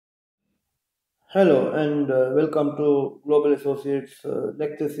Hello and welcome to Global Associates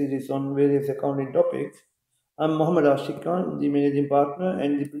lecture series on various accounting topics. I'm Mohammed Ashik Khan, the managing partner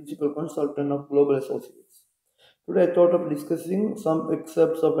and the principal consultant of Global Associates. Today I thought of discussing some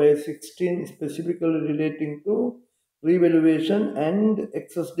excerpts of IAS 16 specifically relating to revaluation and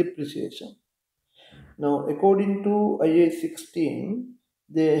excess depreciation. Now, according to IAS 16,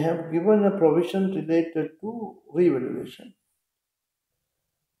 they have given a provision related to revaluation.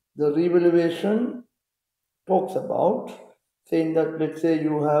 The revaluation talks about saying that, let's say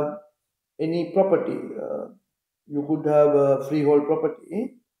you have any property, you could have a freehold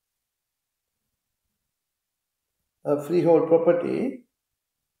property. A freehold property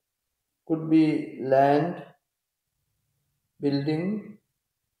could be land, building,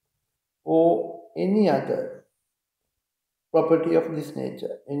 or any other property of this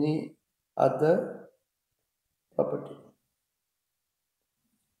nature, any other property.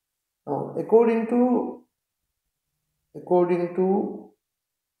 Now, according to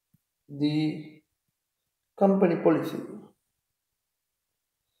the company policy,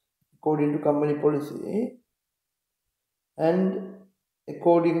 and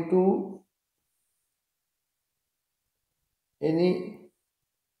according to any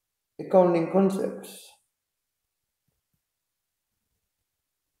accounting concepts,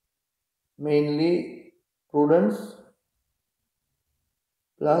 mainly prudence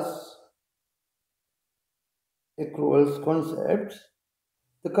plus accruals concepts,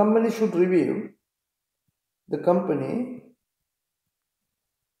 the company should review the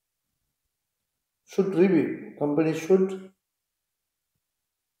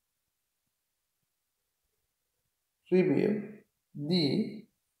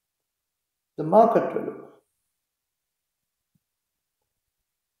market value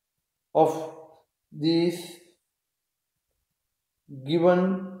of this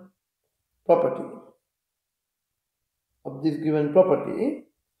given property,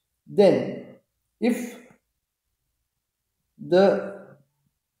 then if the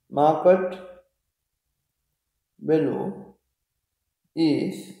market value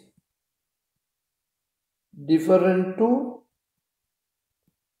is different to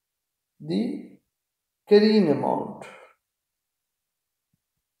the carrying amount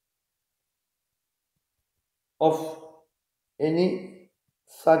of any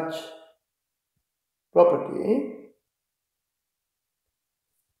such property,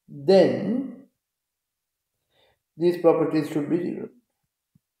 then these properties should be revalued.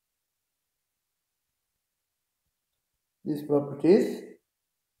 These properties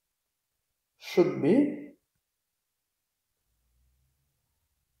should be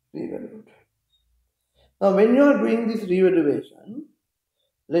revalued. Now, when you are doing this revaluation,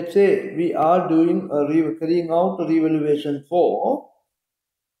 let's say we are doing carrying out a revaluation for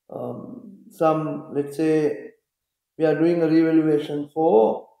let's say we are doing a revaluation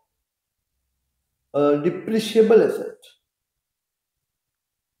for a depreciable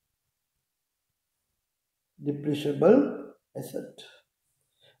asset.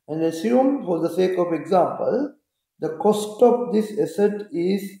 And assume, for the sake of example, the cost of this asset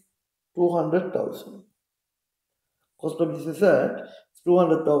is 200,000. Cost of this asset is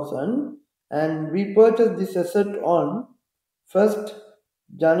 200,000, and we purchased this asset on 1st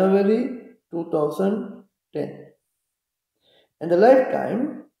January 2010. And the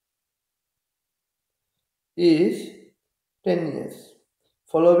lifetime is 10 years,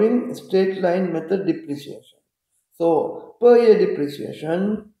 following straight line method depreciation. So, per year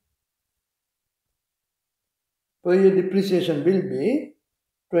depreciation will be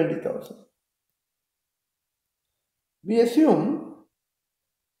 20,000. We assume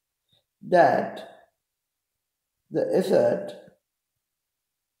that the asset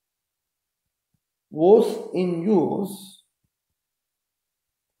was in use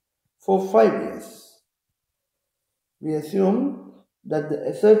for 5 years. We assume that the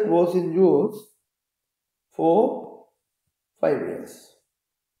asset was in use for 5 years.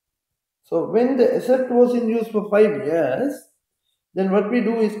 So when the asset was in use for 5 years, then what we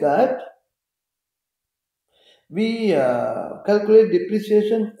do is that we calculate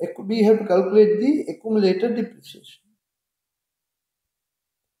depreciation. We have to calculate the accumulated depreciation.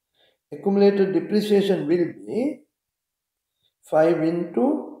 Accumulated depreciation will be 5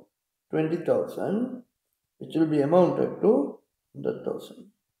 into 20,000, which will be amounted to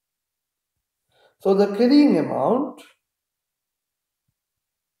 100,000. So the carrying amount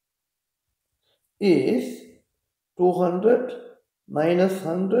is 200 minus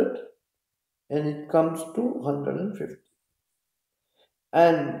 100, and it comes to 150.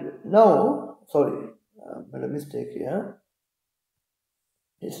 And now, sorry, made a mistake here.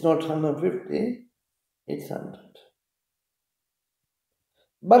 It's not 150, it's 100.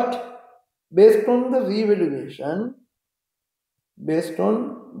 But based on the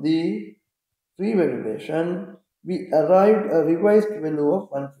revaluation, we arrived a revised value of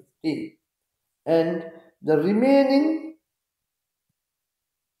 150, and the remaining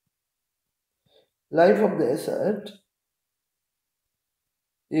life of the asset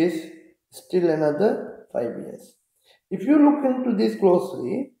is still another 5 years. If you look into this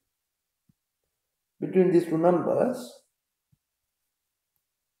closely, between these two numbers,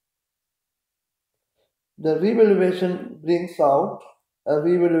 the revaluation brings out a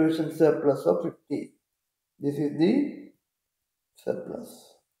revaluation surplus of 50. This is the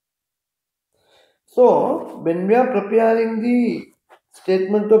surplus. So, when we are preparing the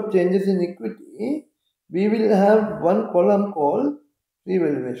statement of changes in equity, we will have one column called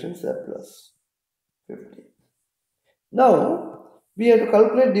revaluation surplus, 50. Now, we have to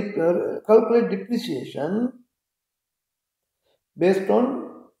calculate depreciation based on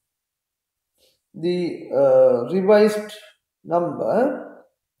the revised number.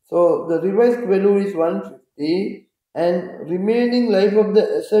 So, the revised value is 150 and remaining life of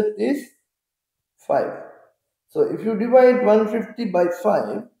the asset is 5. So, if you divide 150 by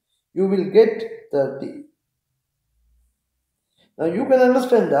 5, you will get 30. Now, you can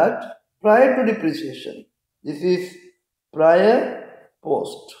understand that prior to depreciation, this is prior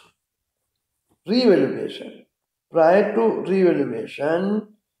post revaluation. Prior to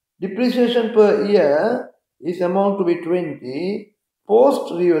revaluation, depreciation per year is amount to be 20.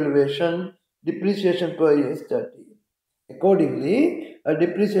 Post revaluation, depreciation per year is 30. Accordingly, a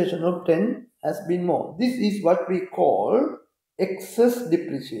depreciation of 10 has been more. This is what we call excess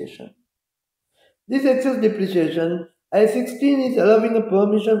depreciation. This excess depreciation, IAS 16 is allowing a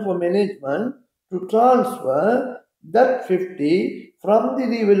permission for management to transfer that 50 from the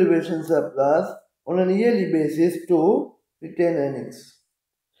revaluation surplus on a yearly basis to retained earnings.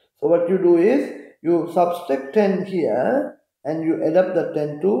 So what you do is you subtract 10 here and you add up the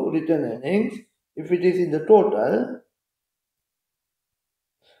 10 to retained earnings. If it is in the total,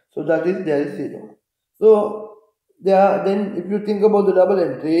 so that is there is 0. So then if you think about the double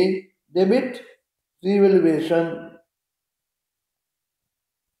entry, debit revaluation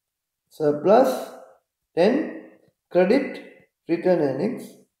surplus 10, credit retained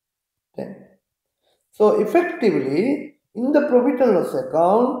earnings 10. So effectively, in the profit and loss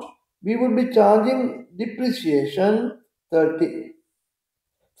account, we would be charging depreciation 30.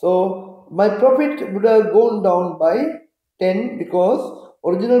 So my profit would have gone down by 10 because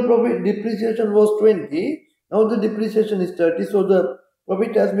original profit depreciation was 20. Now the depreciation is 30. So the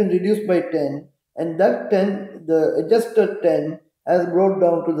profit has been reduced by 10. And that 10, the adjusted 10 has brought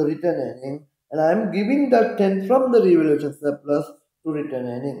down to the retained earning. And I am giving that 10 from the revaluation surplus to retained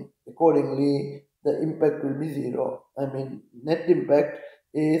earning. Accordingly, the impact will be 0. I mean, net impact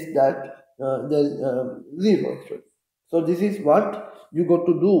is that there's 0 actually. So this is what you got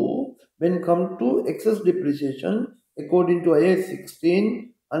to do when come to excess depreciation according to IAS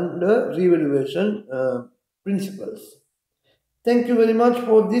 16 under revaluation principles. Thank you very much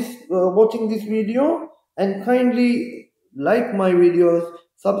for this watching this video, and kindly like my videos,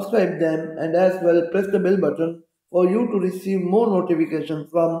 subscribe them, and as well press the bell button for you to receive more notifications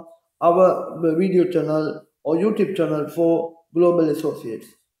from our video channel or YouTube channel for Global Associates.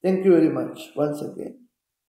 Thank you very much once again.